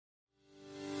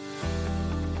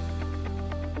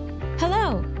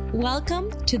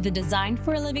Welcome to the Design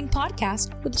for a Living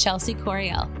podcast with Chelsea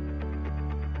Coriel.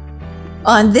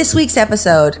 On this week's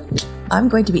episode, I'm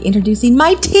going to be introducing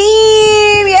my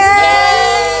team.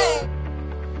 Yay!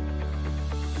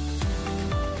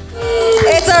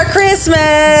 It's our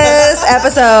Christmas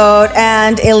episode,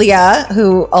 and Ilya,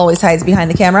 who always hides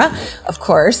behind the camera, of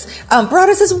course, brought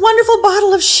us this wonderful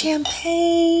bottle of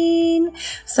champagne.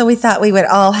 So we thought we would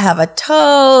all have a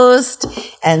toast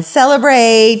and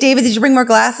celebrate. David, did you bring more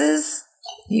glasses?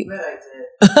 I did.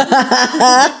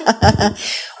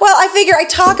 Well, I figure I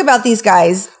talk about these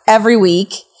guys every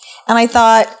week, and I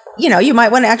thought, you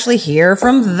might want to actually hear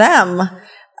from them.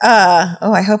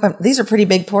 I hope these are pretty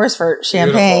big pours for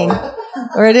champagne. Beautiful.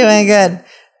 We're doing good.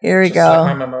 Here we go.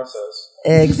 Like my mimosas.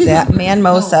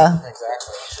 Manmosa.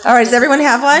 Exactly. All right, does everyone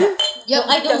have one? Yep,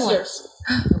 I got one.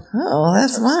 Oh,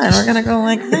 that's mine. We're going to go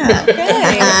like that.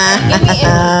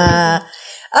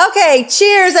 Okay,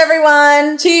 cheers,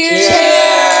 everyone. Cheers.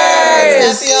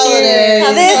 Happy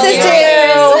holidays. This is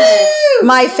to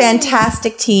my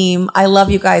fantastic team. I love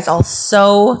you guys all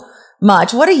so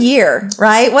much. What a year,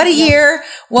 right? What a year.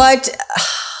 What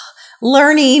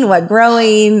learning, what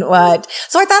growing, what.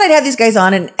 So I thought I'd have these guys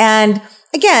on. And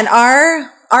again, our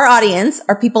audience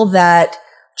are people that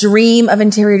dream of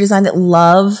interior design, that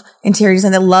love interior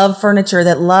design, that love furniture,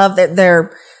 that love that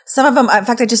they're, some of them, in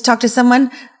fact, I just talked to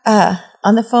someone,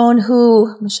 on the phone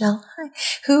Michelle,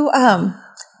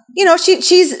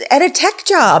 she's at a tech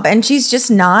job and she's just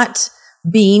not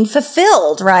being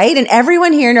fulfilled, right? And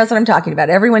everyone here knows what I'm talking about.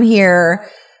 Everyone here,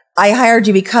 I hired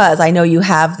you because I know you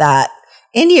have that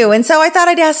in you. And so I thought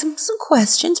I'd ask him some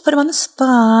questions, put him on the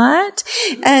spot.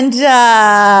 And,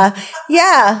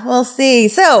 we'll see.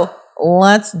 So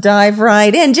let's dive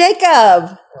right in.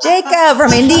 Jacob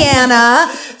from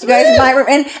Indiana. You guys might,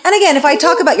 and again, if I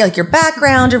talk about your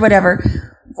background or whatever,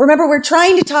 remember, we're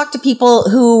trying to talk to people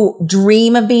who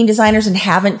dream of being designers and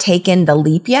haven't taken the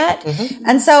leap yet. Mm-hmm.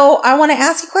 And so I want to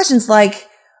ask you questions like,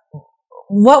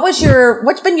 what's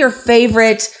been your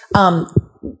favorite,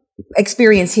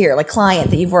 experience here, like client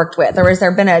that you've worked with? Or has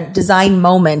there been a design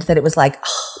moment that it was like,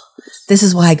 this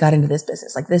is why I got into this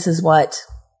business? Like, this is what...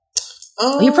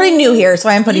 You're pretty new here, so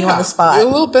I'm putting you on the spot. A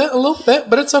little bit,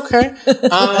 but it's okay.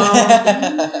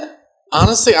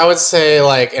 Honestly, I would say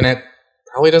and it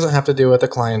probably doesn't have to do with the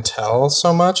clientele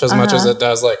so much as it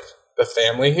does the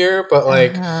family here.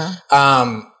 But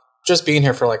just being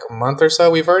here for a month or so,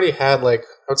 we've already had I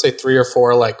would say 3 or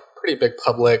 4 pretty big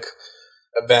public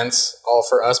events all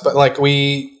for us. But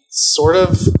we sort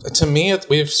of, to me,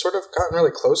 we've sort of gotten really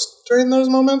close during those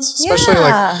moments, especially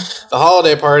the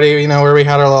holiday party, where we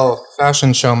had our little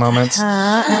fashion show moments.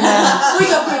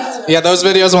 Yeah, those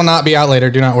videos will not be out later.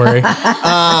 Do not worry.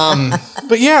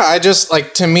 But yeah, I just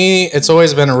to me, it's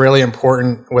always been really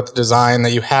important with design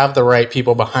that you have the right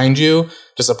people behind you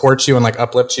to support you and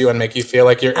uplift you and make you feel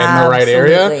like you're in the right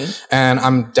area. And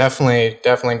I'm definitely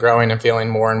growing and feeling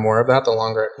more and more of that the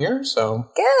longer I'm here. So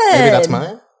good. Maybe that's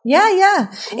mine. Yeah.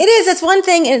 It is. It's one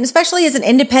thing, and especially as an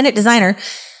independent designer,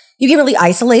 you get really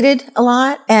isolated a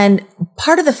lot. And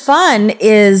part of the fun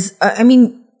is,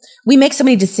 we make so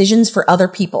many decisions for other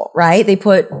people, right? They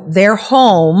put their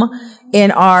home in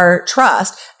our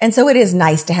trust. And so it is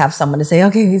nice to have someone to say,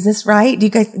 okay, is this right? Do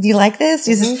you like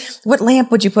this? What lamp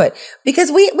would you put?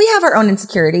 Because we have our own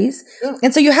insecurities. Yeah.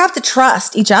 And so you have to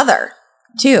trust each other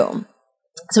too.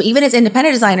 So even as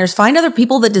independent designers, find other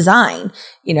people that design,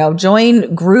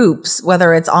 join groups,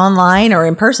 whether it's online or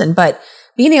in person, but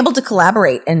being able to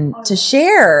collaborate and to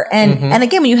share. And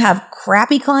again, when you have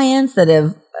crappy clients that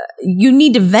you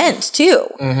need to vent too.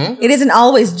 Mm-hmm. It isn't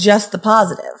always just the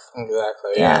positive.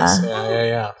 Exactly. Yeah. Yes.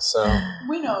 Yeah. So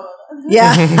we know.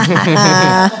 Yeah.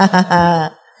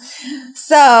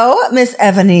 So Miss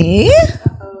Ebony,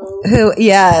 who,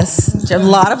 a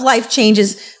lot of life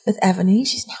changes with Ebony.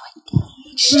 She's now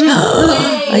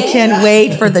I can't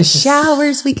wait for the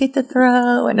showers we get to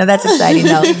throw. I know that's exciting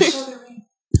though.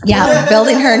 Yeah,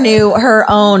 building her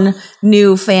own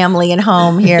new family and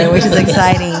home here, which is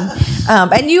exciting.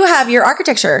 And you have your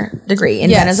architecture degree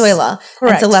in Venezuela.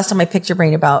 Correct. And so last time I picked your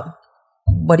brain about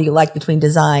what do you like between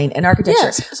design and architecture.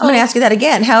 Yes. So I'm going to ask you that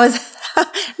again. Now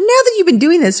that you've been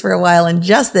doing this for a while and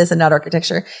just this and not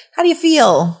architecture, how do you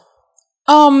feel?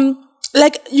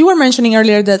 Like you were mentioning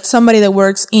earlier that somebody that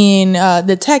works in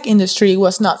the tech industry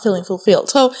was not feeling fulfilled.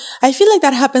 So I feel like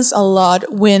that happens a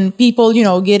lot when people,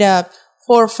 get a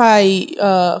 4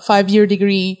 or 5 year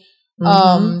degree,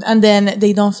 and then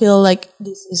they don't feel like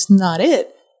this is not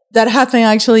it. That happened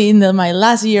actually in my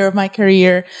last year of my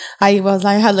career. I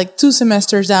had 2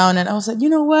 semesters down, and I was like, you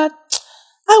know what?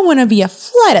 I want to be a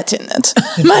flight attendant.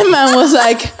 My mom was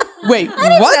like, wait, I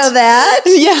didn't what? know that.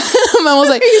 Yeah. Mom was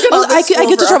like, I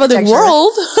get to travel the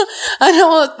world. I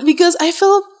know, because I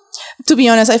felt, to be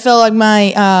honest, I felt like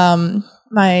my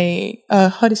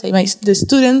the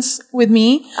students with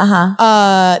me,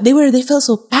 they felt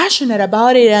so passionate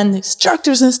about it, and the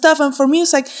instructors and stuff. And for me,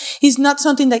 it's like, it's not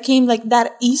something that came like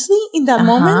that easily in that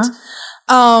moment.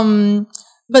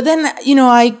 But then,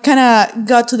 I kind of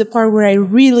got to the part where I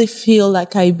really feel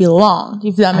like I belong,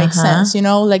 if that makes sense.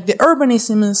 Like the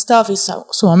urbanism and stuff is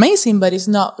so amazing, but it's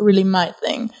not really my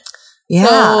thing. Yeah.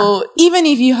 So even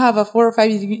if you have a 4 or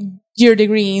 5 year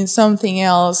degree in something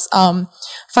else,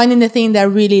 finding the thing that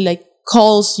really like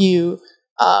calls you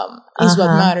is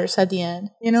what matters at the end,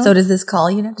 So does this call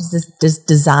you now? Does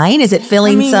design? Is it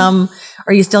filling some?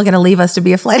 Are you still going to leave us to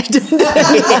be a flight attendant?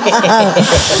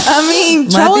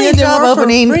 Traveling the world for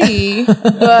free,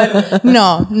 but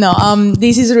no.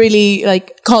 This is really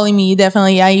like calling me.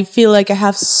 Definitely, I feel like I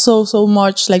have so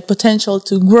much like potential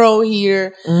to grow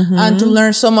here and to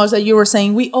learn so much. That you were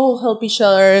saying, we all help each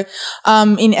other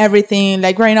in everything.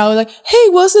 Like right now, like, hey,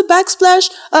 what's the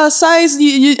backsplash size?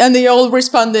 And they all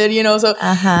responded, So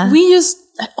we just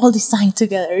all design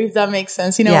together, if that makes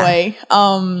sense in a way.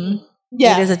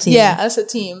 Yeah, as a team. Yeah, as a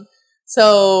team.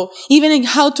 So even in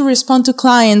how to respond to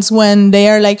clients when they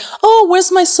are like, "Oh,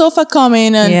 where's my sofa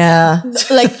coming?" And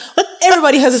like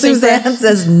everybody has a Suzanne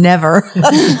says never.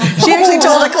 She actually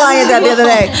told a client that the other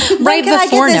day. Right can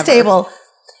before I get this table?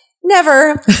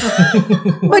 Never.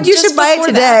 But you should buy it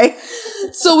today.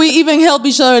 So we even help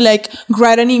each other, like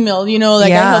write an email, I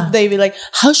help David, like,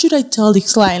 how should I tell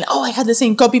this client? Oh, I had the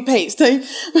same copy paste. You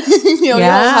all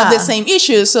have the same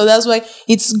issues. So that's why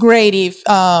it's great if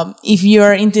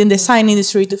you're in the design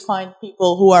industry to find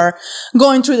people who are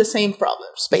going through the same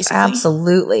problems, basically.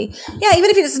 Absolutely. Yeah. Even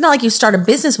if it's not like you start a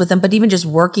business with them, but even just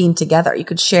working together, you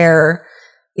could share,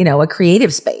 a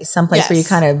creative space, someplace where you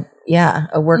kind of,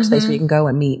 a workspace where you can go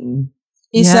and meet. And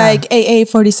it's like AA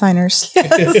for designers.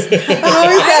 Yes. I've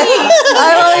always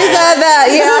said that.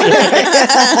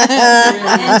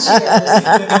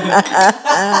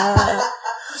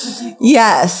 Yeah.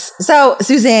 Yes. So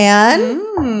Suzanne.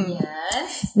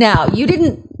 Yes. Now you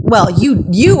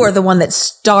were the one that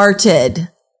started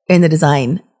in the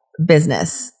design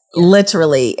business,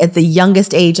 literally at the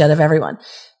youngest age out of everyone.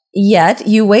 Yet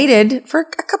you waited for a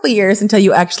couple of years until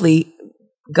you actually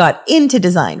got into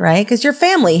design, right? Because your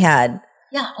family had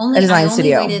a design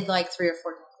studio. I only waited like 3 or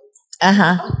 4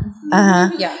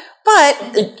 decades. Yeah. But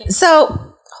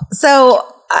so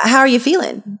how are you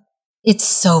feeling? It's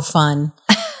so fun.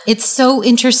 It's so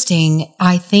interesting.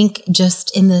 I think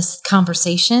just in this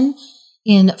conversation,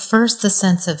 in first the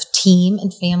sense of team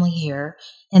and family here,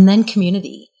 and then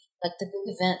community. Like the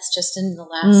big events just in the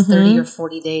last 30 or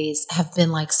 40 days have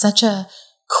been like such a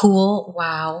cool,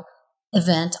 wow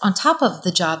event on top of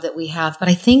the job that we have. But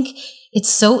I think it's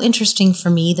so interesting for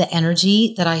me, the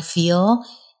energy that I feel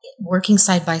working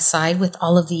side by side with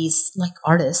all of these like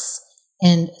artists,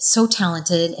 and so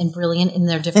talented and brilliant in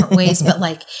their different ways. But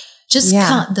like just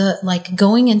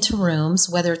going into rooms,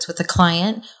 whether it's with a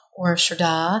client or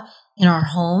Shraddha in our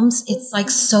homes, it's like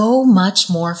so much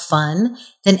more fun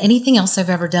than anything else I've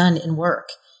ever done in work.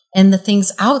 And the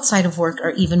things outside of work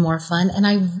are even more fun. And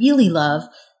I really love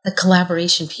the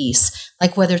collaboration piece,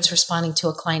 like whether it's responding to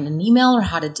a client in an email or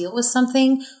how to deal with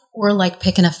something, or like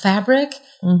picking a fabric.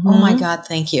 Oh my God,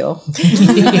 thank you. Well,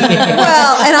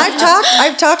 and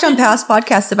I've talked on past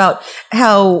podcasts about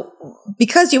how,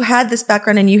 because you had this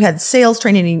background and you had sales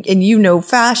training and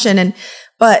fashion,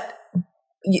 but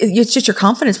it's just your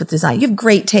confidence with design. You have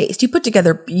great taste. You put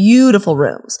together beautiful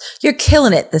rooms. You're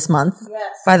killing it this month,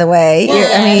 by the way.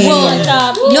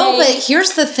 No, but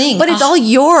here's the thing. But it's all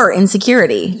your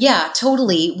insecurity. Yeah,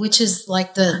 totally. Which is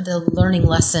like the learning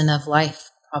lesson of life,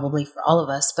 probably for all of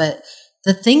us. But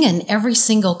the thing in every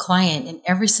single client and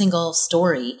every single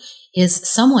story is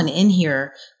someone in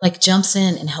here like jumps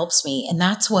in and helps me. And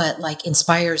that's what like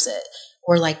inspires it,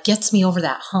 or like gets me over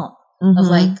that hump. Of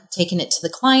like taking it to the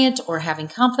client, or having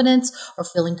confidence, or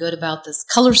feeling good about this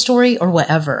color story or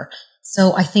whatever.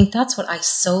 So I think that's what I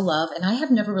so love. And I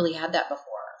have never really had that before.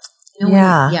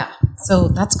 Yeah. So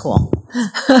that's cool.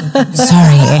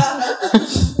 Sorry.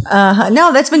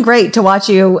 No, that's been great to watch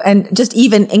you and just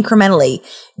even incrementally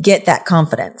get that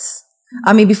confidence.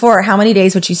 I mean, before, how many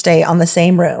days would she stay on the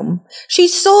same room? She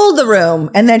sold the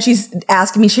room. And then she's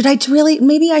asking me,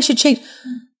 maybe I should change.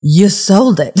 You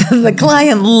sold it. The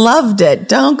client loved it.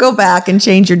 Don't go back and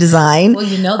change your design. Well,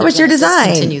 that was your design.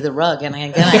 Discontinue the rug, and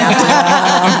I'm gonna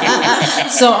have to.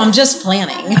 So I'm just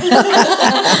planning.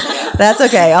 That's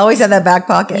okay. Always have that back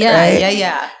pocket. Yeah, right?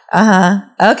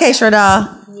 Okay, Shraddha,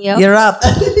 you're up.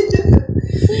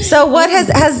 So, what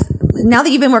has now that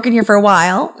you've been working here for a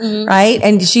while, right?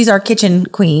 And she's our kitchen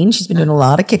queen. She's been doing a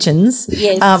lot of kitchens.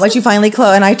 Yes. But you finally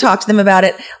closed, and I talked to them about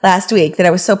it last week, that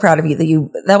I was so proud of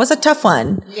you, that was a tough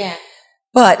one. Yeah.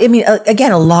 But I mean,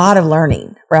 again, a lot of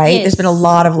learning, right? Yes. There's been a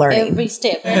lot of learning. Every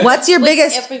step. What's your With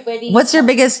biggest, everybody. what's your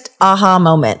biggest aha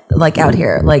moment, like out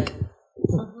here? Like,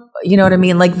 you know what I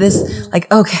mean? Like this, like,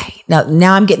 okay,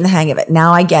 now I'm getting the hang of it.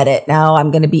 Now I get it. Now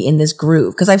I'm going to be in this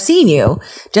groove. Cause I've seen you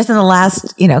just in the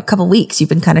last, couple weeks, you've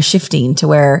been kind of shifting to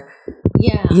where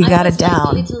you got it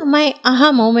down. My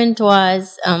aha moment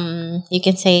was, you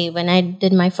can say when I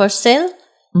did my first sale,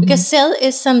 because sales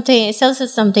is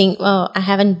something I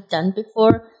haven't done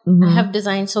before. I have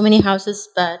designed so many houses,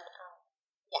 but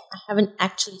I haven't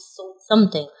actually sold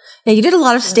something. Yeah, you did a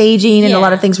lot of staging and a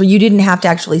lot of things where you didn't have to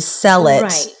actually sell it.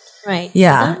 Right.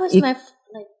 Yeah. So that was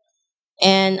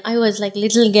and I was like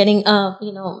little getting,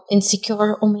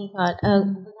 insecure. Oh my God,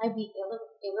 will I be able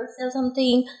to ever sell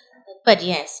something? But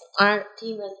yes, our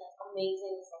team is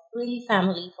amazing. It's really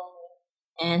family for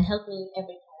me and helped me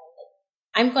every time.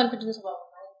 I'm confident about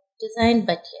my design,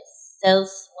 but yes,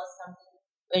 sales was something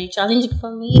very challenging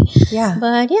for me. Yeah.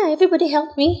 But yeah, everybody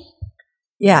helped me.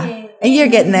 Yeah. And you're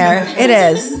getting there. It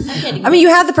is. I mean, you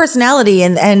have the personality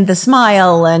and the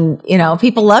smile and,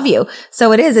 people love you.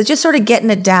 So it is. It's just sort of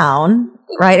getting it down,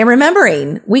 right? And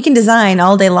remembering we can design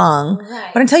all day long,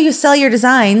 but until you sell your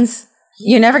designs,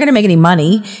 you're never going to make any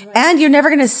money and you're never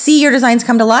going to see your designs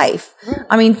come to life.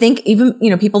 I mean, think even,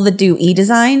 people that do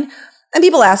e-design, and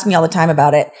people ask me all the time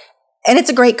about it, and it's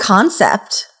a great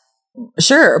concept.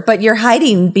 Sure. But you're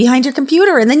hiding behind your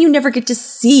computer and then you never get to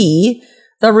see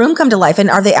the room come to life. And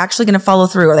are they actually going to follow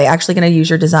through? Are they actually going to use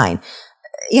your design?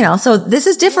 So this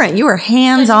is different. You are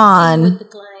hands on. With the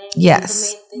client,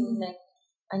 yes. The main thing that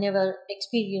I never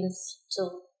experienced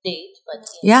till date, but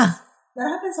yeah. That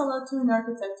happens a lot too in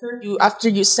architecture. After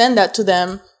you send that to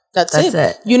them, that's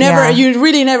it. You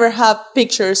really never have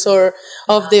pictures or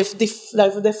of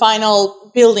the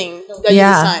final building that you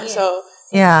design. So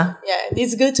yeah,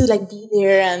 it's good to be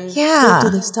there and go to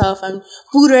the stuff and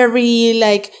put every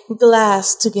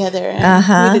glass together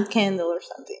and with a candle or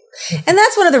something. And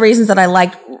that's one of the reasons that I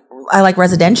like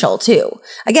residential too.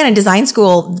 Again, in design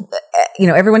school,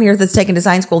 everyone here that's taken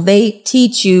design school, they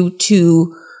teach you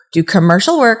to do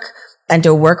commercial work and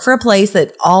to work for a place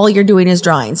that all you're doing is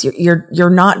drawings. You're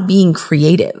not being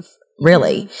creative,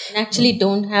 really. And actually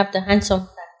don't have the hands-on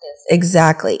practice.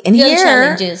 Exactly. And real here,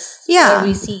 challenges where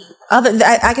we see.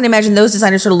 I can imagine those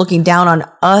designers sort of looking down on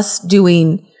us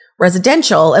doing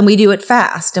residential, and we do it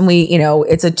fast, and we,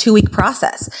 it's a 2-week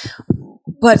process.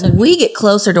 But we get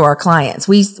closer to our clients.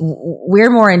 We're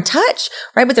more in touch,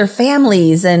 right, with their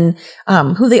families and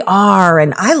who they are,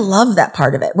 and I love that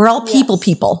part of it. We're all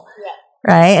people,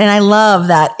 right? And I love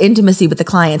that intimacy with the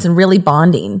clients and really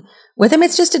bonding with them.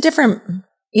 It's just a different,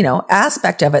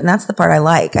 aspect of it, and that's the part I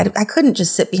like. I couldn't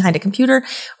just sit behind a computer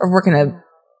or work in a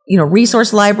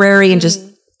resource library and just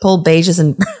pull beiges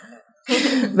and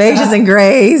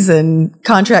grays and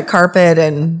contract carpet.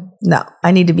 And no,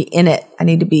 I need to be in it. I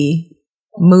need to be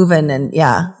moving and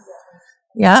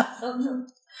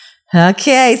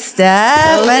Okay,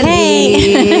 Stephanie.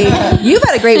 You've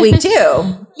had a great week too.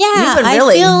 Yeah, I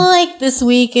feel like this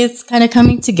week it's kind of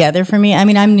coming together for me. I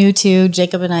mean, I'm new too.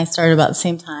 Jacob and I started about the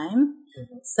same time.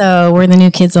 So we're the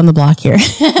new kids on the block here.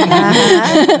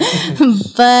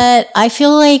 But I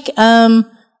feel like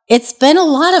it's been a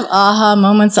lot of aha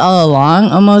moments all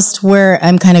along, almost where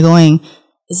I'm kind of going,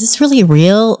 is this really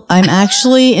real? I'm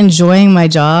actually enjoying my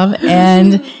job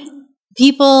and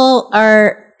people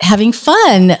are having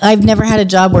fun. I've never had a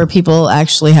job where people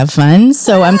actually have fun.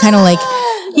 So I'm kind of like,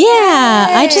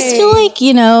 I just feel like,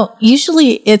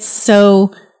 usually it's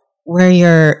so where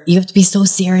you have to be so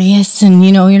serious and,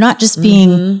 you're not just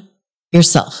being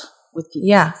yourself with people.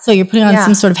 Yeah. So you're putting on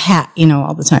some sort of hat,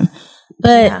 all the time.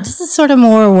 But this is sort of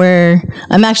more where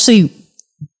I'm actually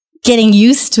getting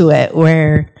used to it,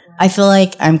 where I feel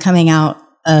like I'm coming out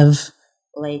of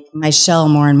my shell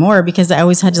more and more because I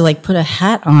always had to put a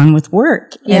hat on with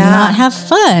work and not have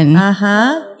fun.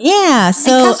 Yeah.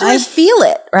 So and customers feel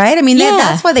it, right? I mean,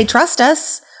 that's why they trust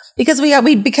us. Because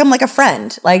we become like a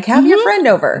friend, have your friend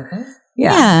over.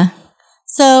 Yeah.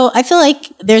 So I feel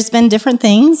like there's been different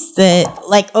things that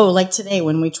like today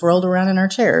when we twirled around in our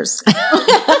chairs. I'm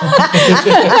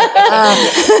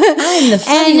the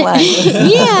funny one.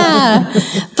 Yeah.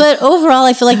 But overall,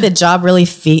 I feel like the job really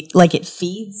it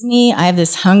feeds me. I have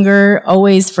this hunger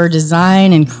always for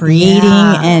design and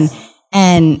creating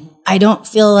and I don't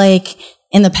feel like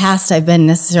in the past I've been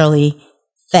necessarily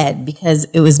fed because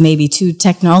it was maybe too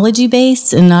technology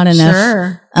based and not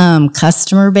enough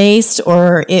customer based,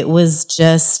 or it was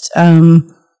just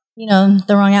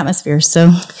the wrong atmosphere.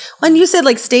 So when you said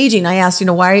like staging, I asked,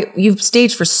 why you've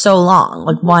staged for so long?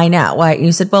 Like, why now? Why? And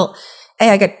you said, well,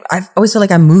 hey, I always feel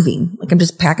like I'm moving. Like I'm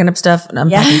just packing up stuff and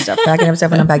unpacking stuff, packing up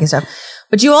stuff and unpacking stuff.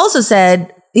 But you also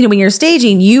said, when you're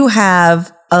staging, you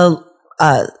have a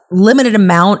limited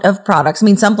amount of products. I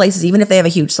mean, some places, even if they have a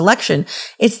huge selection,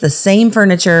 it's the same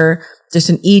furniture, just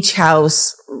in each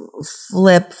house,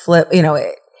 flip,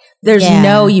 there's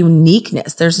no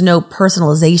uniqueness. There's no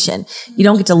personalization. You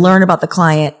don't get to learn about the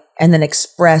client and then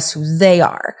express who they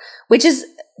are, which is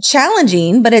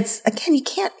challenging, but it's, again,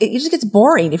 it just gets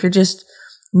boring if you're just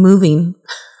moving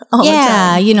all the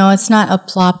time. It's not a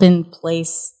plop in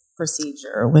place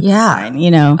procedure with design,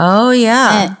 Oh,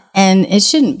 yeah. And it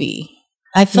shouldn't be.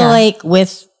 I feel like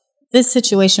with this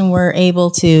situation, we're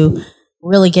able to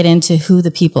really get into who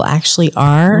the people actually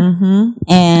are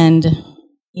and,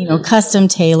 custom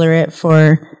tailor it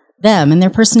for them and their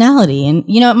personality. And,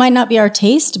 it might not be our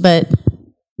taste, but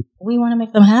we want to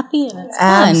make them happy and it's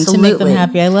fun to make them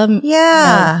happy. I love them.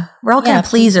 Yeah. We're all kind of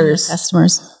pleasers.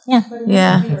 Customers. Yeah.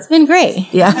 Yeah. It's been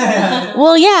great. Yeah.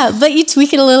 Well, yeah, but you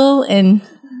tweak it a little and,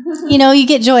 you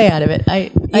get joy out of it. I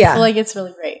feel like it's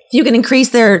really great. You can increase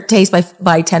their taste by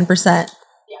 10%.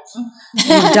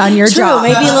 You've done your job.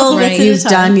 Maybe a little bit. You've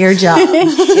done your job.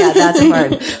 Yeah, that's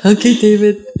important. Okay,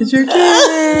 David, it's your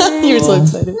turn. You're so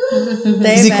excited.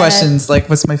 Easy questions like,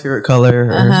 what's my favorite color?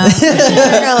 Or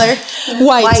Favorite color?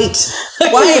 White.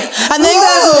 And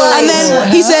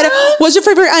then he said, what's your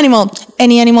favorite animal?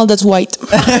 Any animal that's white.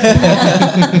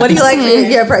 What do you like for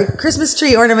your Christmas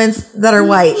tree ornaments that are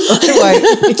white?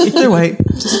 They're white.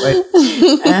 Just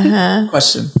white.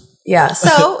 Question. Yeah.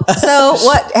 So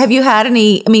what have you had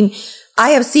any? I mean,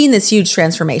 I have seen this huge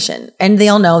transformation, and they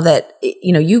all know that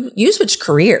you switched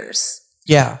careers.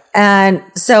 Yeah. And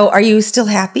so, are you still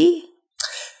happy?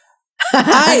 No,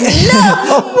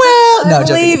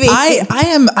 joking. I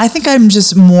am. I think I'm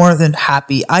just more than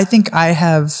happy. I think I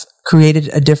have created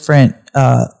a different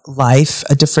life,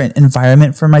 a different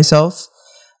environment for myself.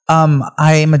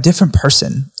 I am a different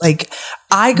person. Like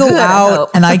I go out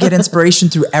and I get inspiration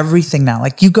through everything now.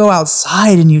 Like you go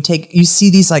outside and you see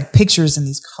these like pictures and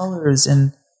these colors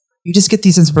and you just get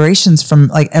these inspirations from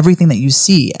like everything that you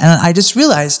see. And I just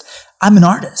realized I'm an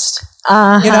artist,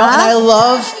 and I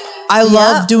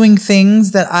love doing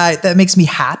things that makes me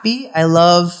happy. I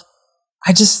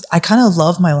kind of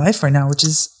love my life right now, which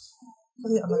is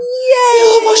really, I'm like,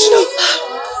 yay, emotional.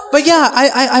 But yeah,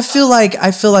 I feel like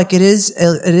it is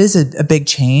a big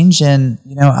change, and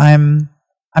I'm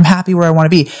happy where I want to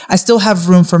be. I still have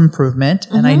room for improvement,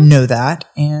 and I know that.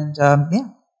 And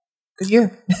good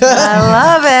year. I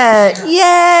love it!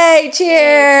 Yay! Cheers!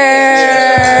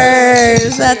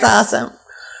 That's awesome.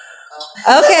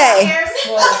 Okay.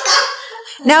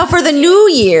 Now for the New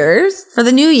Year's,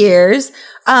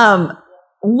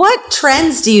 what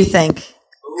trends do you think?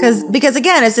 Because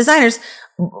again, as designers,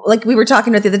 like we were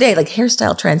talking about the other day, like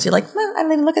hairstyle trends, you're like, well, I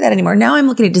don't even look at that anymore. Now I'm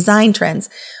looking at design trends.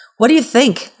 What do you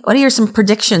think? What are some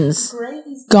predictions?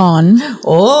 Gone.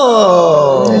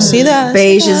 Oh, see that?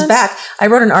 Beige is back. I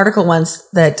wrote an article once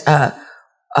that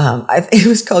it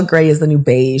was called "Gray is the New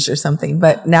Beige" or something.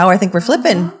 But now I think we're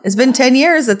flipping. It's been 10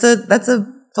 years. That's a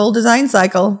full design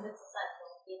cycle.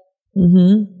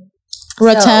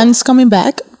 Rattan's coming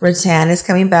back. Rattan is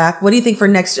coming back. What do you think for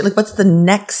next year? Like, what's the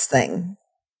next thing?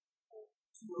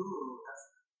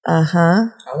 I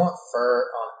want fur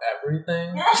on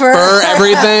everything. Fur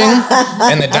everything.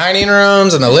 In the dining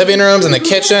rooms, in the living rooms, in the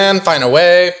kitchen. Find a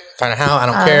way. Find a how. I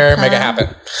don't care. Make it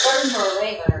happen.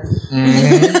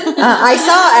 I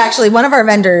saw actually one of our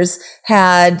vendors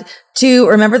had two.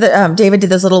 Remember that David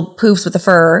did those little poofs with the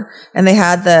fur, and they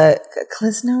had the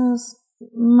Kliznos.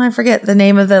 I forget the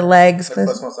name of the legs.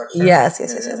 Yes.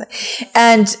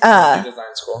 And design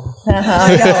school.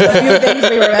 I know a few things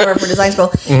we remember for design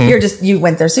school. You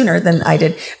went there sooner than I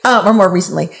did, or more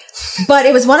recently. But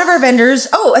it was one of our vendors.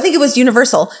 Oh, I think it was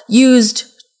Universal used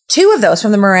 2 of those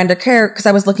from the Miranda Care because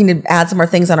I was looking to add some more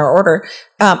things on our order.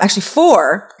 Actually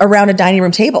 4 around a dining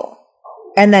room table,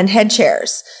 and then head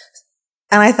chairs.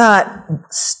 And I thought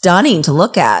stunning to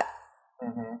look at.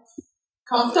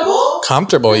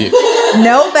 Comfortable.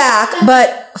 No back,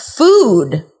 but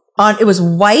food on. It was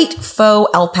white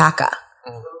faux alpaca.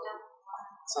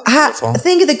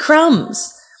 Think of the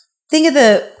crumbs. Think of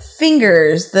the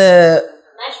fingers. The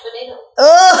mashed potato.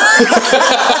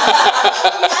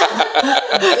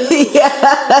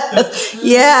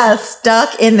 Yeah,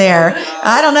 stuck in there.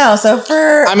 I don't know. So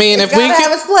I mean, if we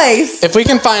have its place. If we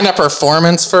can find a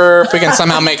performance fur, if we can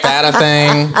somehow make that a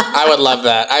thing, I would love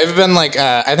that. I've been like,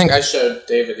 I think I showed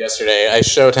David yesterday. I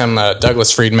showed him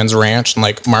Douglas Friedman's ranch in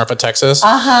like Marfa, Texas.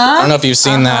 I don't know if you've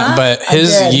seen that, but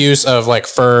his use of like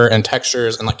fur and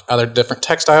textures and like other different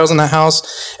textiles in that house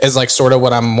is like sort of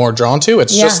what I'm more drawn to.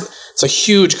 It's just, it's a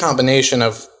huge combination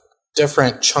of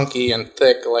different chunky and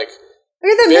thick, like,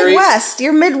 You're the Midwest.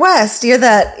 You're Midwest. You're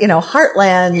that,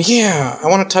 heartland. Yeah. I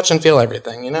want to touch and feel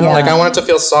everything, Like I want it to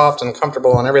feel soft and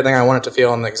comfortable and everything I want it to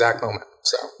feel in the exact moment.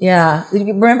 So. Yeah.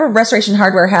 Remember Restoration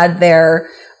Hardware had their,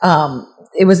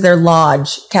 it was their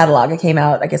Lodge catalog. It came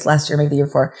out, I guess, last year, maybe the year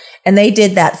before. And they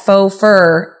did that faux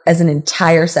fur as an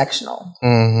entire sectional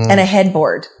and a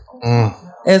headboard.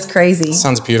 It was crazy.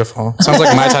 Sounds beautiful. Sounds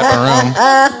like my type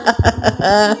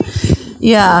of room.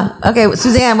 Yeah. Okay.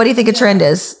 Suzanne, what do you think a trend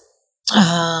is?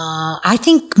 I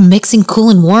think mixing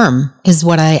cool and warm is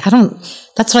what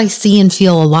that's what I see and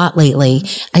feel a lot lately.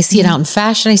 I see it out in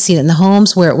fashion. I see it in the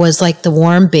homes where it was like the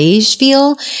warm beige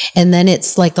feel. And then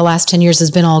it's like the last 10 years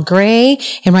has been all gray.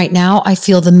 And right now I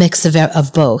feel the mix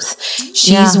of both.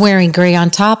 She's wearing gray on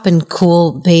top and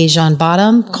cool beige on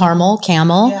bottom,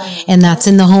 camel. And that's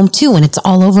in the home too. And it's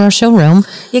all over our showroom.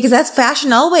 Yeah. Cause that's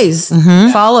fashion always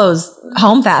follows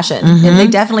home fashion. And they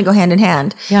definitely go hand in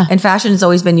hand. Yeah. And fashion has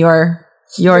always been your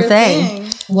thing.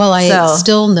 Well, I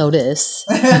still notice.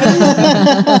 But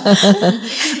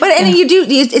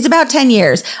it's about 10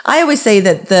 years. I always say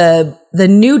that the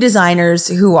new designers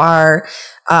who are,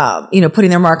 putting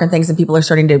their mark on things and people are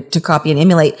starting to copy and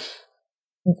emulate,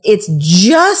 it's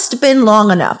just been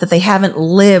long enough that they haven't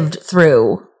lived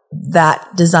through that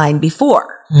design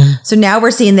before. So now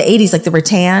we're seeing the 80s, like the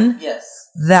rattan. Yes.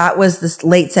 That was the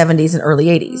late 70s and early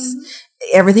 80s.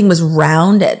 Everything was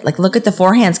rounded. Like, look at the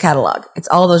Four Hands catalog. It's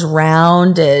all those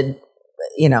rounded,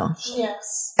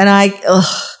 Yes. And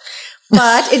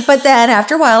but then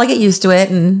after a while I get used to it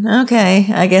and okay,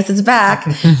 I guess it's back.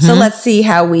 So let's see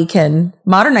how we can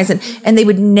modernize it. And they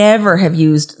would never have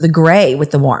used the gray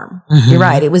with the warm. You're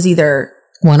right. It was either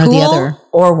one cool or the other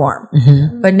or warm.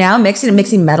 But now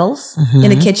mixing metals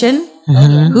in a kitchen,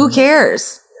 who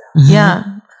cares? Yeah.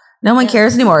 No one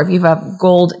cares anymore if you have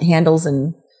gold handles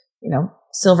and,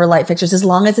 silver light fixtures, as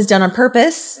long as it's done on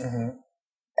purpose.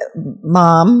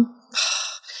 Mom,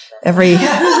 everything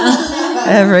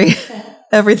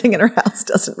in her house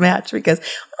doesn't match because,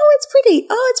 it's pretty.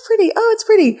 Oh, it's pretty. Oh, it's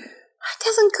pretty. It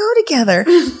doesn't go together.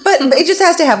 But it just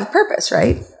has to have a purpose,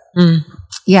 right?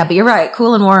 Yeah, but you're right.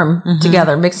 Cool and warm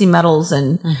together, mixing metals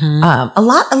and a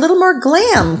little more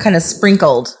glam kind of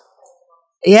sprinkled.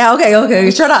 Yeah, okay.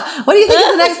 Shut up. What do you think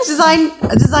is the next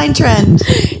design trend?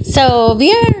 So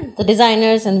we are the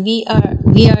designers and we are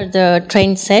the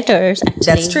trend setters, actually.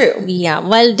 That's true.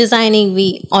 While designing,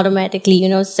 we automatically,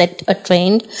 set a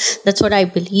trend. That's what I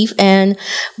believe.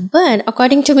 But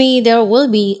according to me, there will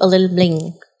be a little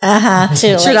bling.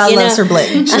 Shada loves her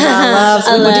bling. Shada loves.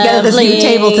 We put together this new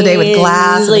table today with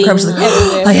glass and the crumbs.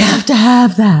 I have to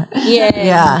have that.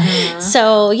 Yeah.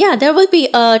 So there will be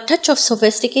a touch of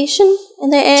sophistication in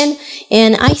the end,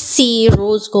 and I see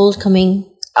rose gold coming.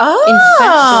 In fashion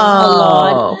a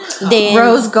lot. Then,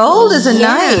 rose gold is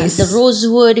nice. The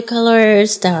rosewood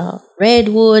colors, the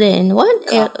redwood, and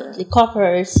the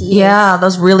coppers. Yeah,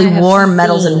 those really warm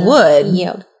metals and wood.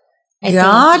 Yeah.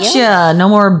 Gotcha. No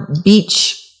more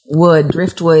beech wood,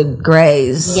 driftwood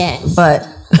grays. Yes. But.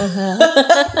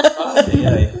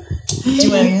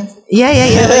 Yeah.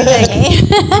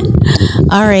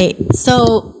 All right.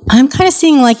 So I'm kind of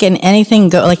seeing like like a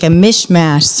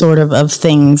mishmash sort of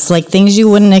things, like things you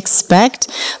wouldn't expect,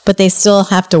 but they still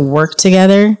have to work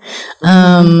together.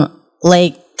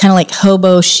 Like kind of like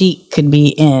hobo chic could be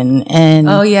in, and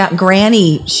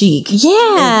granny chic.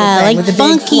 Yeah, like with the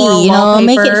funky,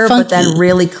 make it funky, but then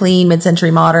really clean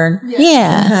mid-century modern.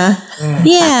 Yeah,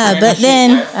 yeah, but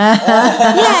then I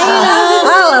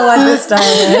don't know what this style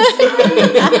is.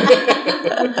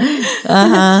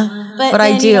 But then,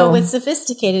 I do. With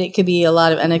sophisticated, it could be a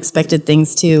lot of unexpected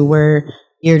things too, where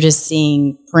you're just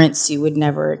seeing prints you would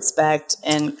never expect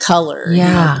and color,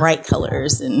 bright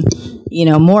colors and,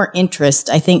 more interest.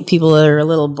 I think people are a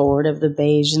little bored of the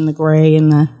beige and the gray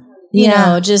and the,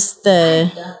 just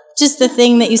the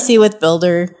thing that you see with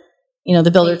builder, the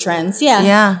builder trends. Yeah.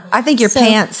 Yeah. I think your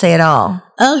pants say it all.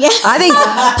 Oh yeah. I think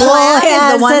plaid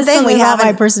is the one thing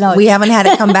we haven't had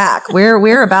it come back.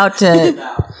 We're about to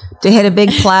hit a big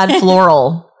plaid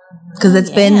floral because it's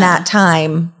been that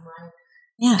time.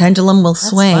 Yeah. Pendulum will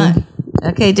swing.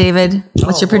 Okay, David,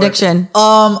 what's your prediction?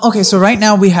 Okay, so right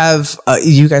now we have,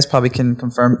 you guys probably can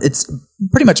confirm, it's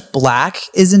pretty much black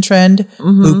is in trend,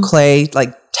 boucle,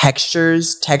 like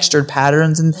textured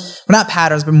patterns, and well, not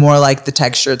patterns, but more like the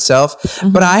texture itself.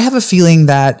 But I have a feeling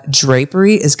that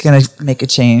drapery is going to make a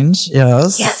change.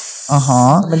 Yes.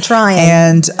 I've been trying.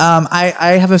 And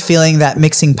I have a feeling that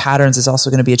mixing patterns is also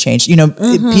going to be a change. You know,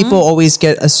 people always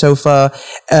get a sofa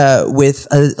with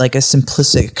a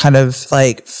simplistic kind of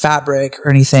like fabric or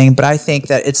anything, but I think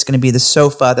that it's going to be the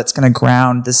sofa that's going to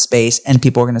ground the space, and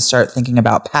people are going to start thinking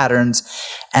about patterns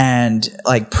and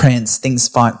like prints, things,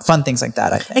 fun things like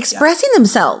that. I think Expressing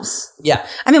themselves. Yeah.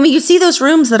 I mean, when you see those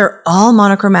rooms that are all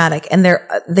monochromatic and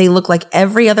they look like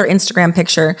every other Instagram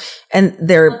picture, and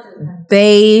they're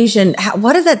beige, and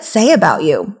what does that say about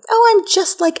you? Oh, I'm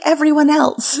just like everyone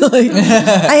else. Like,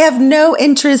 I have no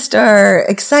interest or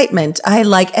excitement. I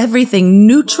like everything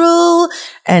neutral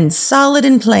and solid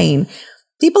and plain.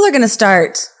 People are going to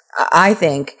start, I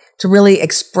think, to really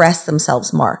express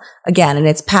themselves more again. And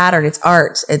it's pattern, it's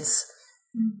art, it's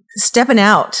stepping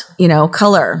out,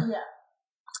 color. Yeah.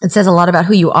 It says a lot about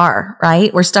who you are,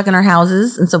 right? We're stuck in our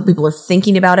houses, and so people are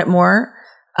thinking about it more.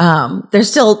 There's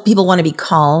still people want to be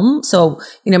calm. So,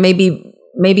 maybe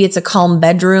it's a calm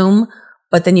bedroom,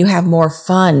 but then you have more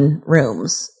fun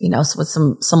rooms, so with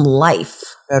some life.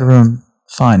 Bedroom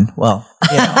fun. Well,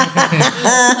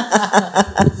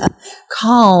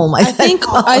 calm.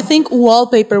 I think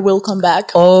wallpaper will come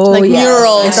back. Oh, like yes.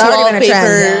 murals, It's already been a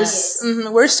trend.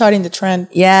 wallpapers. We're starting the trend.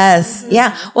 Yes.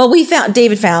 Yeah. Well,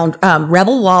 David found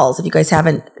Rebel Walls, if you guys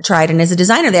haven't tried. And as a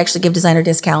designer, they actually give designer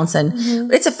discounts, and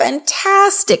it's a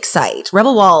fantastic site.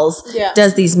 Rebel Walls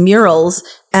does these murals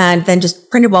and then just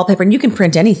printed wallpaper, and you can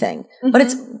print anything, but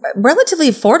it's relatively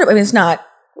affordable. I mean, it's not,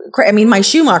 my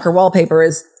Schumacher wallpaper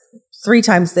is 3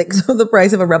 times the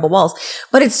price of a Rebel Walls,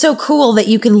 but it's so cool that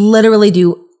you can literally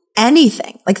do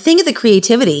anything. Like, think of the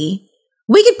creativity.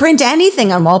 We could print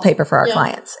anything on wallpaper for our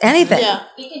clients. Anything. Yeah.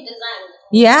 We can design.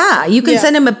 Yeah. You can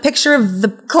send them a picture of the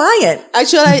client.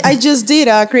 Actually, I just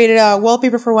created a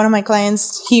wallpaper for one of my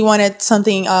clients. He wanted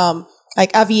something,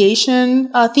 like aviation,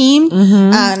 themed.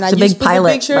 And I It's a just big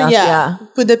pilot. picture.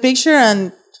 Put the picture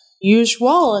and use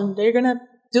wall, and they're going to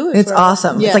do it. It's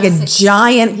awesome. It's like a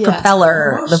giant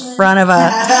propeller, the front of a,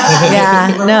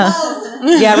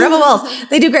 Rebel Walls.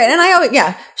 They do great. And I always,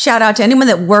 shout out to anyone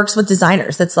that works with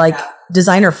designers that's like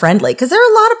designer friendly. Cause there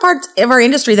are a lot of parts of our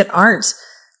industry that aren't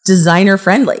designer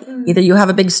friendly. Either you have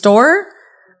a big store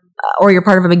or you're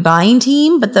part of a big buying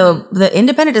team, but the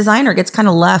independent designer gets kind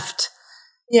of left,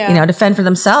 to fend for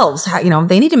themselves.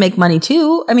 They need to make money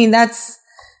too. I mean,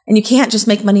 and you can't just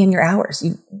make money on your hours.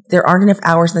 There aren't enough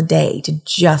hours in the day to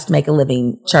just make a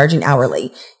living charging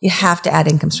hourly. You have to add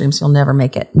income streams. You'll never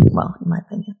make it. Well, in my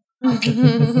opinion.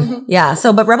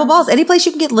 But Rebel Walls, any place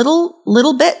you can get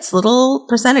little bits, little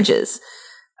percentages.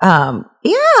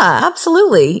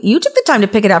 Absolutely. You took the time to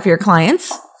pick it out for your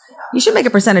clients. You should make a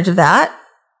percentage of that.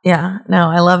 Yeah. No,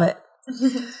 I love it.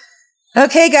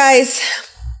 Okay, guys.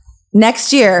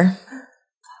 Next year,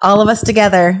 all of us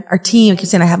together, our team,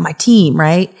 because I have my team,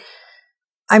 right?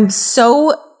 I'm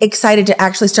so excited to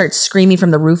actually start screaming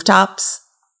from the rooftops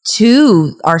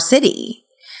to our city.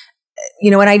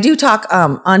 And I do talk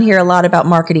on here a lot about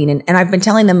marketing, and I've been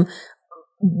telling them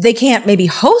they can't maybe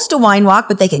host a wine walk,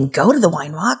 but they can go to the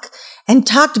wine walk and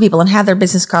talk to people and have their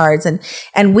business cards.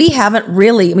 And we haven't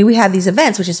really, we have these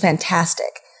events, which is fantastic.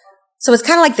 So it's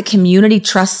kind of like the community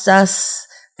trusts us.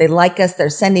 They like us. They're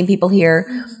sending people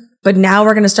here. But now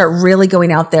we're going to start really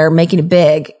going out there, making it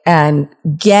big and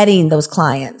getting those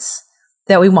clients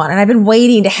that we want. And I've been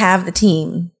waiting to have the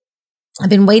team. I've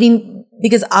been waiting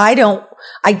because I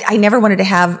never wanted to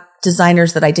have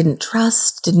designers that I didn't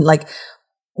trust, didn't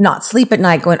not sleep at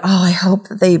night going, oh, I hope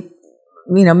that they,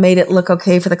 made it look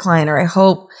okay for the client, or I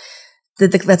hope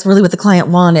that that's really what the client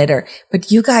wanted,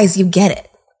 but you guys, you get it.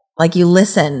 Like, you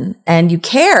listen and you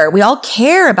care. We all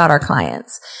care about our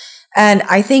clients. And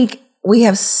I think we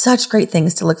have such great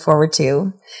things to look forward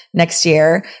to next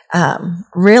year.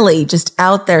 Really just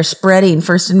out there spreading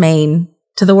First and Main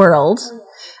to the world.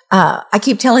 I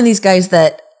keep telling these guys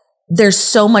that there's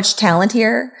so much talent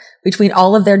here between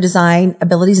all of their design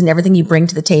abilities and everything you bring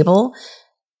to the table.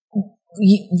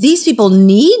 These people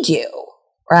need you,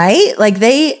 right?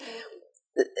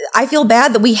 I feel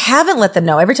bad that we haven't let them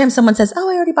know. Every time someone says, oh,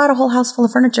 I already bought a whole house full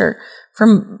of furniture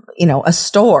from, a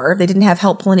store, they didn't have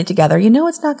help pulling it together.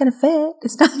 It's not going to fit.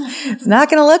 It's not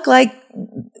going to look like,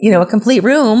 a complete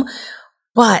room.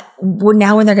 But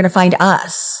now when they're going to find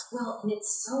us. Well, and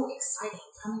it's so exciting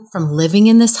from living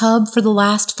in this hub for the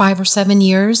last 5 or 7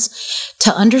 years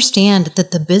to understand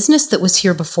that the business that was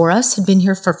here before us had been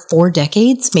here for 4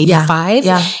 decades, maybe 5.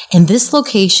 Yeah. And this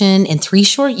location in 3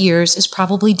 short years is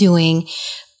probably doing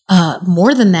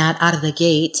more than that out of the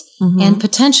gate and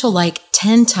potential like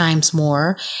 10 times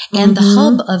more, and the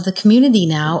hub of the community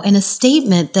now, and a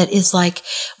statement that is like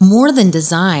more than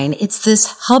design. It's this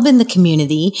hub in the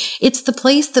community. It's the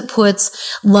place that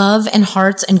puts love and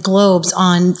hearts and globes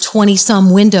on 20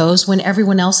 some windows when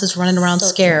everyone else is running around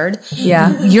scared.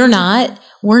 Yeah. You're not,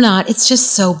 we're not. It's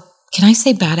just so, can I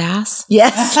say badass?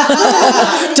 Yes.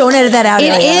 Don't edit that out.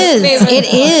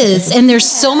 It is. And there's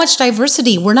so much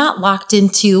diversity. We're not locked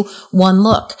into one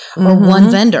look or one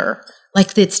vendor.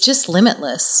 Like, it's just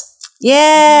limitless. Yay!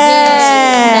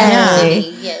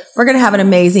 Yes. We're going to have an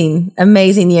amazing,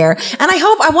 amazing year. And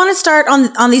I want to start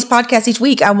on these podcasts each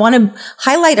week. I want to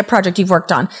highlight a project you've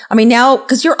worked on. I mean, now,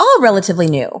 because you're all relatively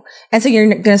new. And so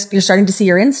you're starting to see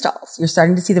your installs. You're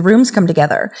starting to see the rooms come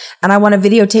together. And I want to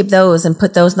videotape those and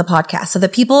put those in the podcast so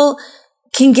that people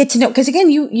can get to know. Because again,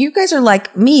 you guys are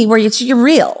like me, where you're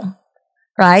real,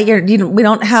 right? We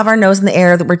don't have our nose in the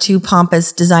air that we're two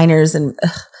pompous designers and,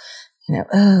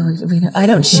 I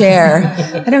don't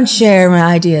share my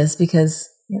ideas because,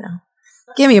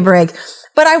 give me a break.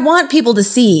 But I want people to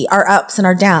see our ups and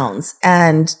our downs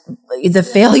and the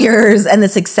failures and the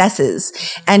successes,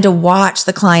 and to watch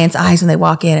the client's eyes when they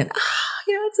walk in and,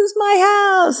 this is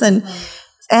my house.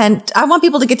 And I want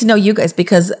people to get to know you guys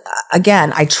because,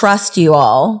 again, I trust you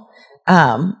all.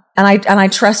 And I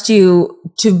trust you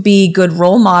to be good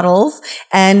role models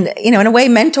and, in a way,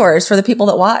 mentors for the people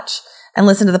that watch and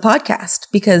listen to the podcast,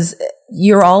 because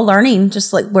you're all learning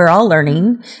just like we're all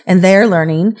learning and they're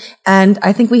learning. And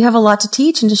I think we have a lot to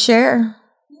teach and to share.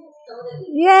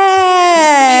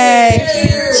 Yay!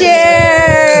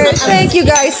 Cheers! Thank you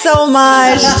guys so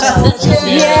much.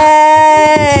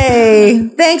 Yay!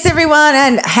 Thanks everyone,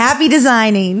 and happy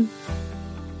designing.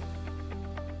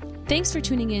 Thanks for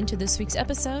tuning in to this week's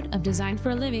episode of Design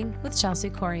for a Living with Chelsea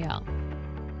Coriel.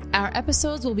 Our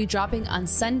episodes will be dropping on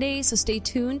Sunday, so stay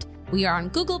tuned. We are on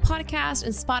Google Podcasts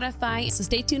and Spotify, so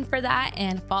stay tuned for that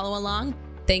and follow along.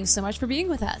 Thanks so much for being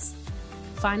with us.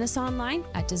 Find us online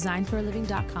at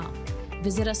designforaliving.com.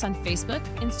 Visit us on Facebook,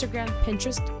 Instagram,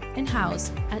 Pinterest, and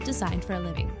Houzz at Design for a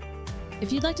Living.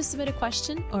 If you'd like to submit a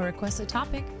question or request a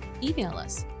topic, email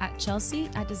us at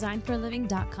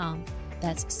chelsea@designforaliving.com.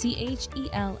 That's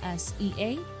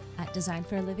CHELSEA at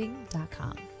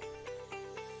designforaliving.com.